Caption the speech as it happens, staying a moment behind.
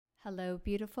Hello,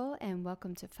 beautiful, and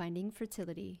welcome to Finding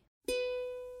Fertility.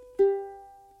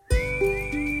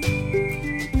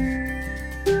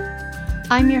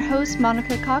 I'm your host,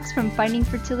 Monica Cox from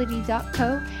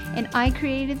FindingFertility.co, and I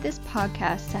created this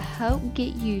podcast to help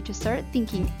get you to start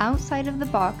thinking outside of the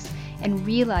box and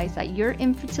realize that your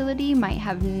infertility might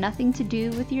have nothing to do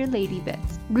with your lady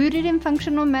bits. Rooted in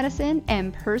functional medicine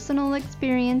and personal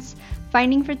experience,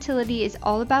 Finding Fertility is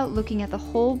all about looking at the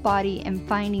whole body and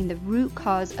finding the root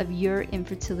cause of your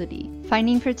infertility.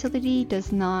 Finding Fertility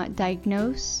does not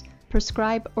diagnose,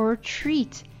 prescribe, or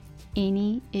treat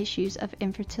any issues of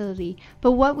infertility,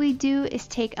 but what we do is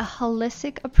take a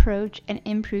holistic approach and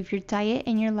improve your diet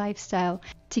and your lifestyle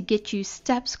to get you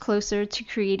steps closer to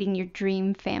creating your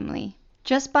dream family.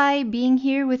 Just by being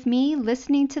here with me,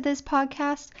 listening to this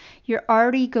podcast, you're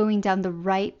already going down the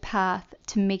right path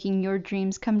to making your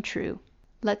dreams come true.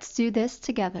 Let's do this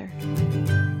together.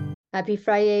 Happy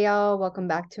Friday, y'all. Welcome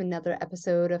back to another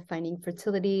episode of Finding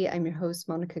Fertility. I'm your host,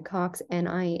 Monica Cox, and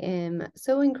I am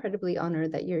so incredibly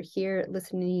honored that you're here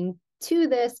listening to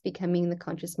this, becoming the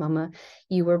conscious mama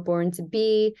you were born to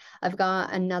be. I've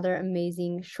got another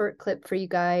amazing short clip for you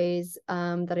guys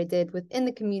that I did within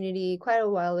the community quite a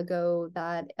while ago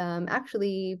that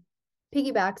actually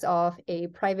piggybacks off a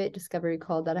private discovery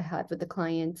call that I had with a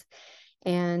client.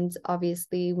 And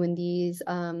obviously when these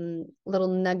little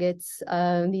nuggets,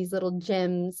 these little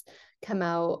gems come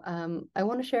out, I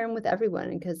want to share them with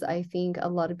everyone because I think a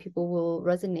lot of people will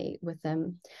resonate with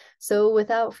them. So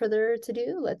without further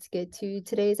ado, let's get to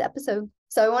today's episode.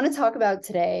 So I want to talk about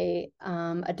today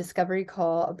a discovery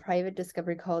call, a private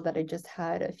discovery call that I just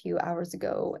had a few hours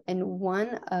ago. And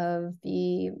one of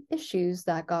the issues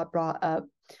that got brought up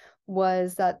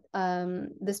was that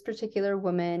this particular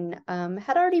woman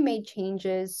had already made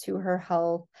changes to her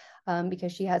health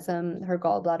because she had her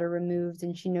gallbladder removed,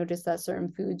 and she noticed that certain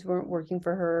foods weren't working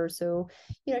for her. So,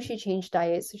 she changed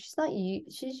diets. So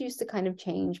she's used to kind of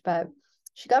change, but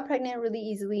she got pregnant really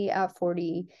easily at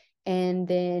 40, and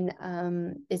then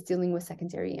is dealing with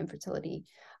secondary infertility.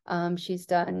 She's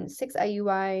done 6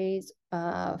 IUIs,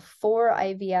 4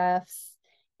 IVFs,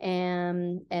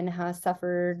 and has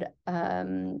suffered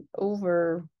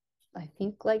over, I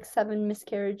think, like 7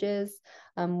 miscarriages.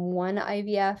 1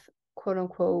 IVF, quote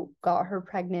unquote, got her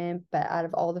pregnant, but out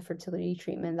of all the fertility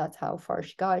treatment, that's how far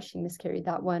she got. She miscarried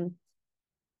that one.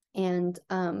 And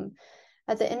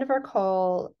at the end of our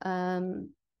call,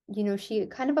 she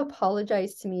kind of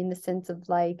apologized to me in the sense of,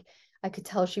 like, I could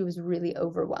tell she was really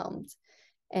overwhelmed.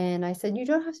 And I said, you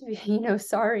don't have to be,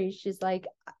 sorry. She's like,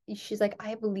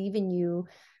 I believe in you,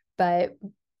 but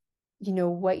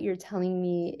what you're telling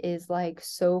me is like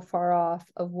so far off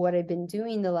of what I've been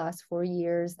doing the last 4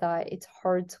 years that it's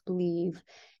hard to believe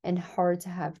and hard to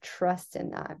have trust in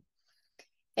that.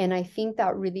 And I think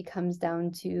that really comes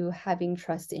down to having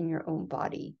trust in your own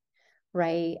body,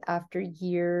 right? After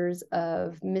years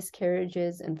of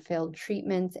miscarriages and failed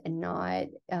treatments and not,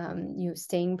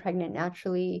 staying pregnant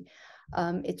naturally,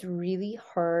 it's really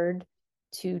hard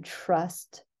to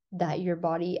trust that your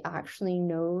body actually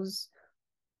knows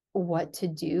what to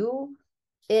do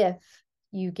if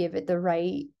you give it the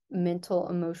right mental,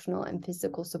 emotional, and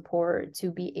physical support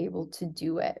to be able to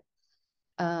do it.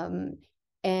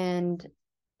 And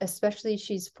especially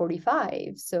she's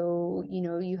 45, so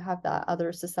you have that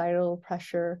other societal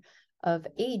pressure of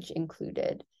age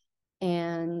included,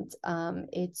 and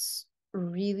it's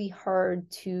really hard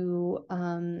to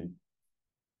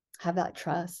have that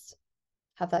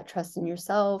trust in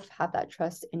yourself, have that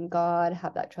trust in God,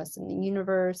 have that trust in the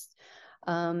universe,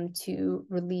 to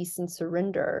release and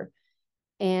surrender.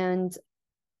 And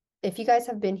if you guys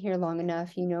have been here long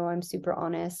enough, I'm super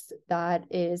honest. That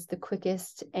is the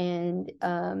quickest and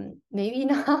maybe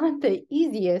not the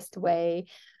easiest way,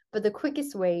 but the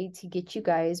quickest way to get you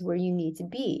guys where you need to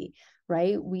be,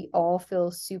 right? We all feel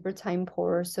super time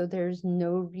poor, so there's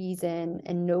no reason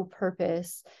and no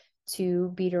purpose to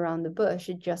beat around the bush.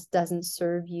 It just doesn't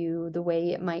serve you the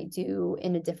way it might do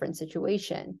in a different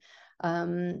situation.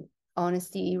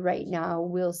 Honesty right now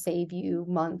will save you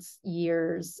months,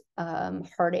 years,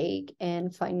 heartache,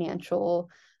 and financial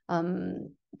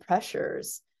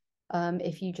pressures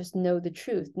if you just know the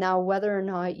truth. Now, whether or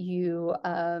not you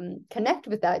connect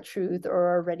with that truth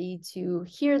or are ready to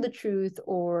hear the truth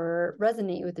or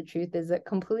resonate with the truth is a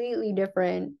completely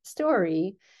different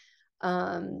story.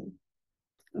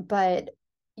 But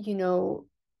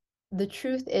the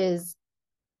truth is,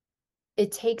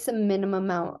 it takes a minimum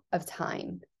amount of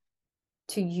time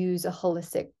to use a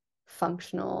holistic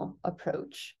functional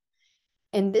approach.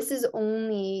 And this is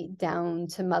only down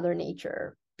to Mother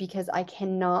Nature, because I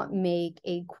cannot make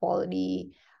a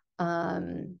quality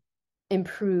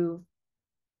improve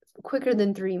quicker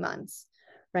than 3 months,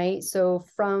 right? So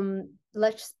from,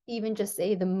 let's even just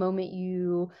say, the moment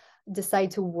you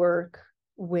decide to work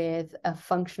with a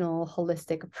functional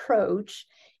holistic approach,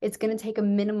 it's going to take a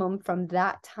minimum from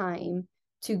that time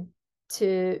to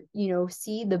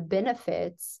see the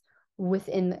benefits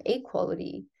within the egg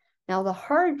quality. Now, the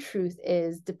hard truth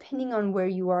is, depending on where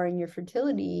you are in your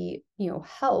fertility,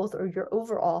 health, or your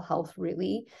overall health,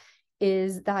 really,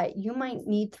 is that you might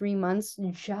need 3 months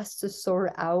just to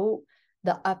sort out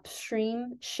the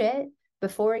upstream shit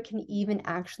before it can even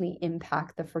actually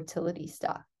impact the fertility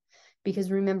stuff.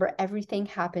 Because remember, everything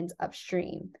happens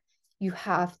upstream. You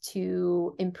have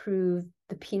to improve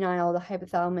the penile, the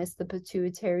hypothalamus, the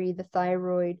pituitary, the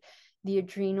thyroid, the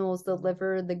adrenals, the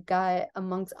liver, the gut,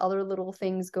 amongst other little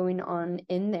things going on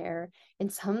in there.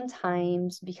 And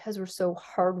sometimes, because we're so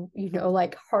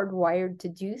hardwired to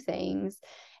do things,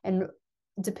 and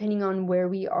depending on where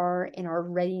we are in our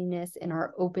readiness, in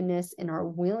our openness, in our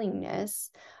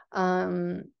willingness,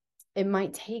 it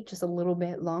might take just a little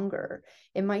bit longer.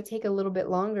 It might take a little bit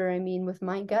longer. I mean, with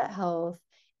my gut health,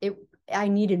 I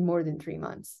needed more than 3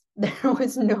 months. There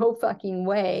was no fucking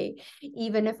way.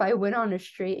 Even if I went on a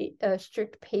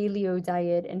strict paleo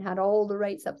diet and had all the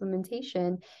right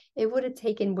supplementation, it would have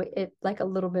taken it like a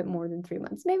little bit more than 3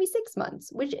 months, maybe 6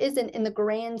 months, which isn't, in the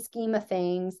grand scheme of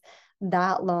things,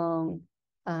 that long.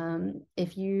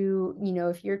 If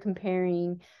you're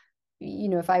comparing,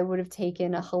 if I would have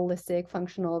taken a holistic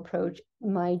functional approach,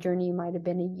 my journey might have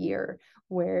been a year,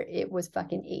 where it was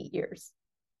fucking 8 years,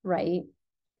 right?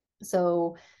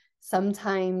 So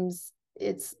sometimes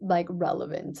it's like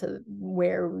relevant to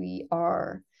where we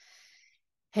are.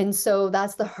 And so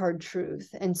that's the hard truth.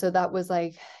 And so that was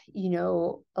like,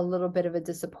 a little bit of a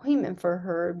disappointment for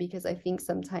her, because I think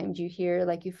sometimes you hear,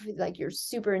 like, you feel like you're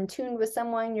super in tune with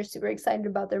someone, you're super excited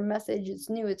about their message, it's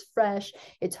new, it's fresh,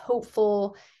 it's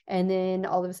hopeful. And then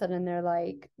all of a sudden they're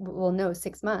like, well, no,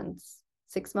 6 months.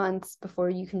 6 months before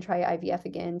you can try IVF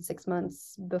again, 6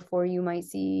 months before you might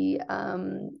see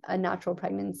a natural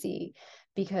pregnancy.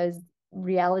 Because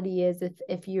reality is,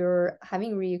 if you're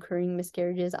having reoccurring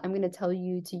miscarriages, I'm going to tell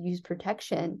you to use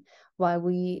protection while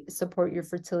we support your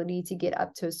fertility to get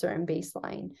up to a certain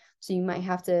baseline. So you might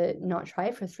have to not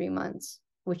try for 3 months,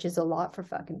 which is a lot for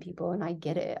fucking people. And I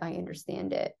get it. I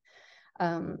understand it.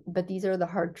 But these are the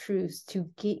hard truths to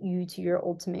get you to your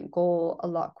ultimate goal a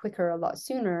lot quicker, a lot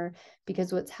sooner.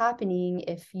 Because what's happening,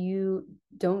 if you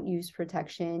don't use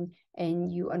protection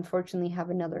and you unfortunately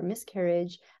have another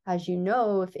miscarriage, as you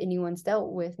know, if anyone's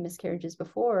dealt with miscarriages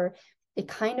before, it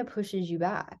kind of pushes you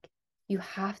back. You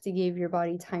have to give your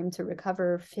body time to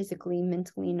recover physically,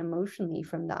 mentally, and emotionally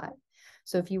from that.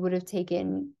 So if you would have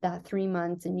taken that 3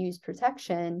 months and used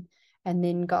protection and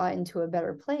then got into a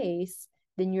better place,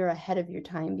 then you're ahead of your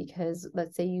time. Because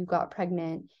let's say you got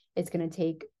pregnant, it's going to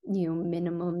take,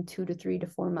 minimum 2 to 3 to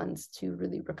 4 months to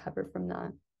really recover from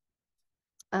that.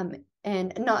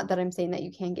 And not that I'm saying that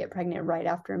you can't get pregnant right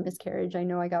after a miscarriage. I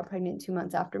know I got pregnant 2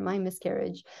 months after my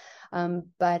miscarriage.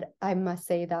 But I must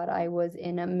say that I was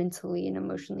in a mentally and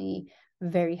emotionally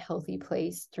very healthy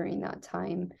place during that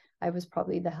time. I was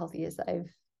probably the healthiest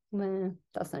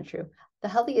that's not true. The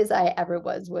healthiest I ever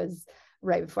was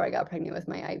right before I got pregnant with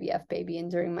my IVF baby, and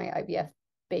during my IVF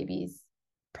baby's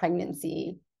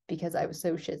pregnancy, because I was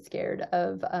so shit scared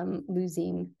of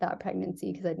losing that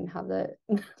pregnancy, because I didn't have the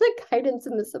guidance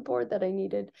and the support that I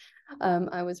needed.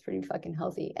 I was pretty fucking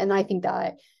healthy. And I think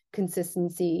that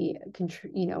consistency,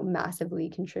 massively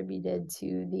contributed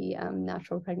to the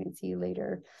natural pregnancy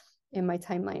later in my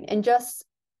timeline. And just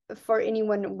for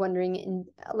anyone wondering, and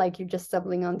like you're just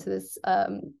stumbling onto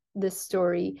this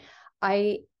story,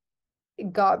 I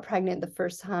got pregnant the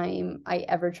first time I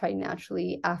ever tried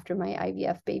naturally after my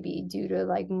IVF baby, due to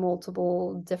like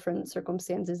multiple different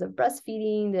circumstances of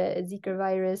breastfeeding, the Zika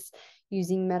virus,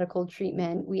 using medical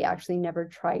treatment. We actually never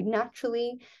tried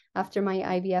naturally after my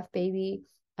IVF baby.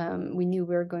 We knew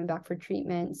we were going back for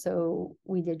treatment, so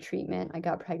we did treatment. I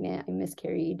got pregnant, I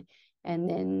miscarried, and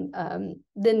then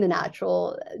the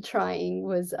natural trying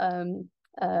was on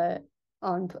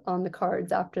the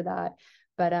cards after that.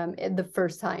 But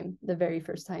the very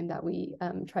first time that we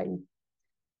tried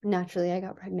naturally, I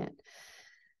got pregnant.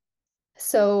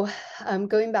 So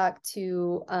going back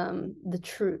to the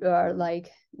truth, or like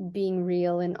being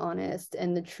real and honest,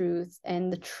 and the truth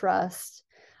and the trust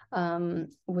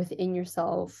within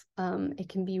yourself, it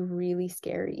can be really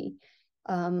scary.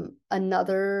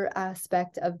 Another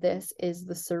aspect of this is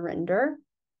the surrender,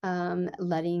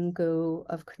 letting go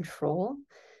of control.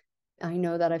 I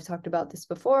know that I've talked about this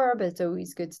before, but it's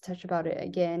always good to touch about it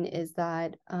again, is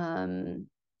that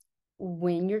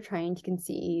when you're trying to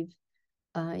conceive,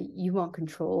 you want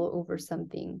control over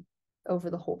something, over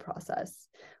the whole process,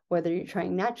 whether you're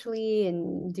trying naturally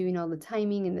and doing all the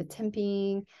timing and the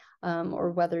temping,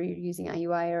 or whether you're using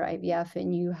IUI or IVF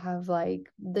and you have like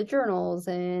the journals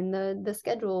and the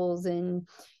schedules, and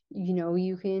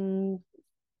you can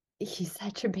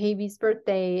set your baby's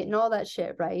birthday and all that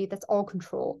shit, right? That's all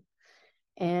control.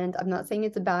 And I'm not saying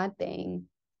it's a bad thing,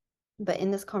 but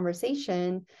in this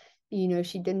conversation,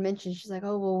 she did mention, she's like,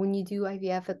 oh, well, when you do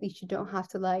IVF, at least you don't have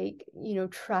to like,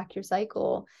 track your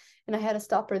cycle. And I had to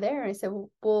stop her there. And I said,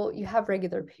 well, you have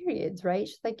regular periods, right?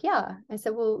 She's like, yeah. I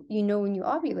said, well, when you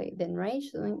ovulate then, right?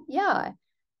 She's like, yeah. And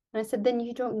I said, then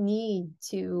you don't need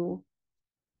to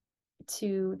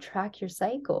track your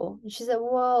cycle. And she said,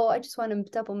 well, I just want to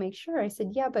double make sure. I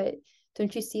said, yeah, but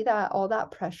don't you see that all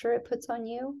that pressure it puts on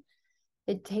you?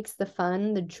 It takes the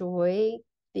fun, the joy,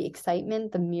 the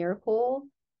excitement, the miracle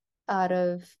out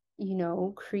of,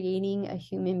 creating a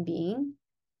human being.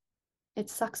 It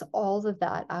sucks all of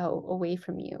that out away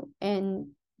from you. And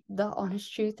the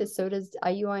honest truth is, so does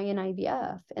IUI and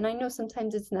IVF. And I know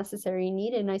sometimes it's necessary and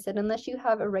needed. And I said, unless you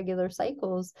have irregular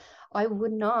cycles, I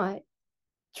would not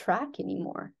track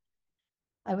anymore.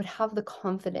 I would have the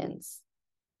confidence.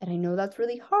 And I know that's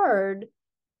really hard,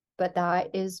 but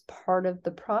that is part of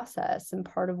the process. And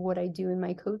part of what I do in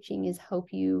my coaching is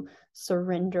help you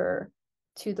surrender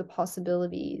to the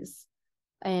possibilities.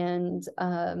 And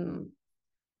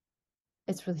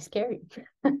it's really scary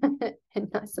and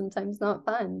sometimes not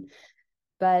fun,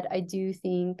 but I do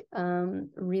think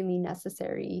really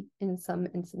necessary in some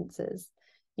instances.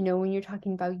 When you're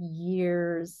talking about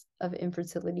years of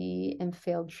infertility and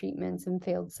failed treatments and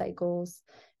failed cycles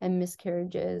and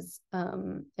miscarriages,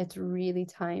 it's really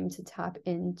time to tap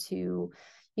into,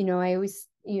 I always,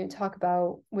 talk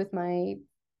about with my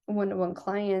one-to-one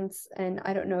clients, and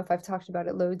I don't know if I've talked about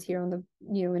it loads here on the,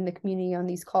 in the community on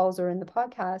these calls or in the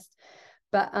podcast,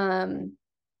 but, and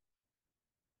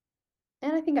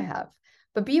I think I have.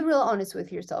 But be real honest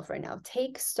with yourself right now.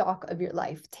 Take stock of your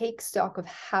life. Take stock of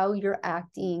how you're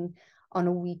acting on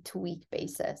a week-to-week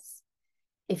basis.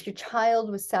 If your child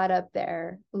was sat up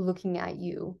there looking at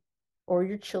you, or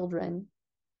your children,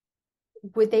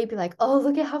 would they be like, oh,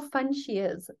 look at how fun she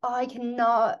is. Oh, I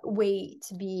cannot wait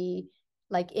to be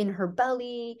like in her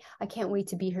belly. I can't wait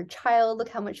to be her child. Look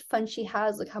how much fun she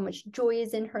has. Look how much joy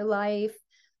is in her life.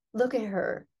 Look at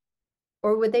her.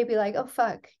 Or would they be like, oh,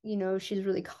 fuck, she's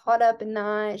really caught up in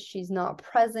that. She's not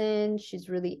present. She's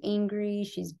really angry.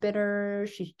 She's bitter.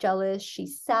 She's jealous.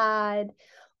 She's sad.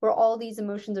 Where all these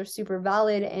emotions are super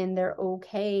valid and they're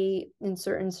okay in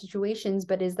certain situations.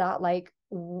 But is that like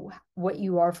what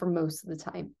you are for most of the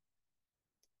time?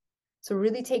 So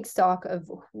really take stock of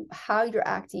how you're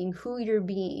acting, who you're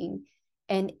being,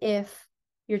 and if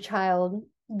your child,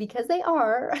 because they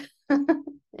are,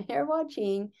 they're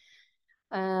watching,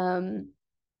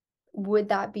 would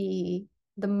that be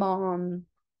the mom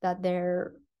that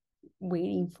they're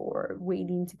waiting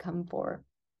to come for?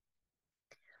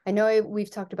 I know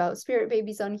we've talked about spirit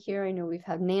babies on here. I know we've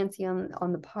had Nancy on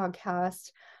the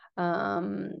podcast.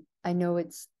 I know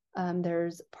it's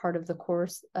there's part of the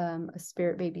course, a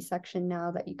spirit baby section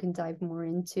now that you can dive more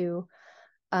into.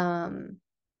 And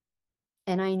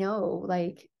I know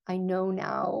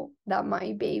now that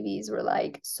my babies were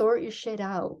like, sort your shit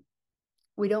out.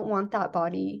 We don't want that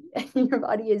body. Your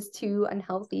body is too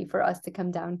unhealthy for us to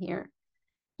come down here.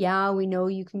 Yeah, we know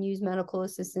you can use medical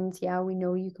assistance. Yeah, we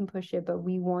know you can push it, but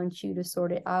we want you to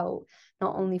sort it out,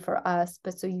 not only for us,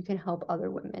 but so you can help other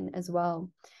women as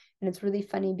well. And it's really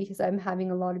funny because I'm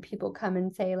having a lot of people come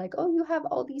and say like, oh, you have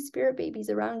all these spirit babies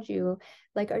around you.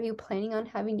 Like, are you planning on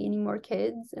having any more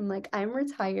kids? I'm like, I'm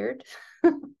retired.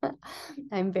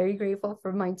 I'm very grateful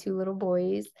for my 2 little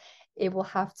boys. It will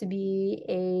have to be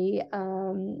a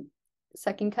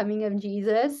second coming of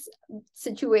Jesus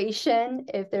situation.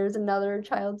 If there's another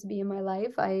child to be in my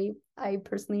life, I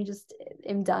personally just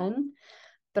am done.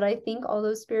 But I think all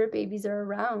those spirit babies are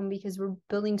around because we're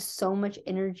building so much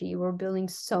energy. We're building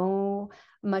so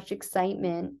much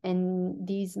excitement. And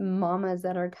these mamas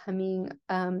that are coming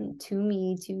to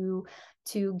me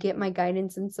to get my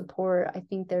guidance and support, I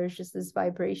think there's just this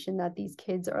vibration that these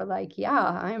kids are like,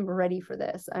 yeah, I'm ready for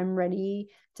this. I'm ready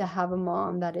to have a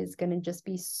mom that is going to just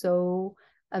be so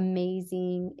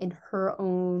amazing in her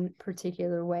own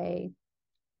particular way.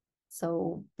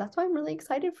 So that's why I'm really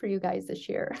excited for you guys this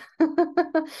year,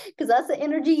 because that's the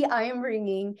energy I am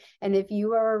bringing. And if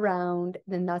you are around,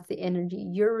 then that's the energy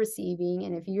you're receiving.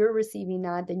 And if you're receiving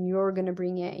that, then you're going to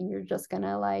bring it, and you're just going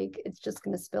to it's just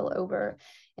going to spill over.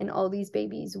 And all these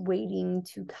babies waiting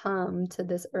to come to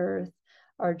this earth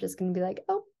are just going to be like,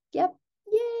 oh, yep,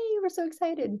 yay, we're so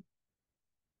excited.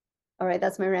 All right,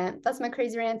 that's my rant. That's my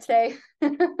crazy rant today.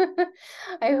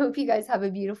 I hope you guys have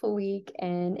a beautiful week,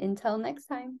 and until next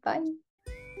time, bye.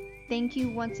 Thank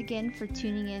you once again for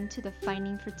tuning in to the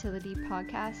Finding Fertility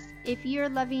podcast. If you're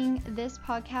loving this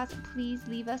podcast, please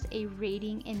leave us a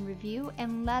rating and review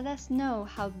and let us know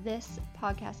how this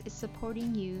podcast is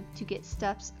supporting you to get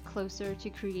steps closer to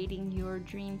creating your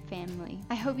dream family.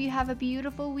 I hope you have a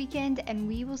beautiful weekend, and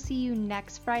we will see you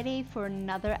next Friday for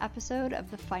another episode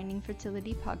of the Finding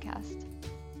Fertility podcast.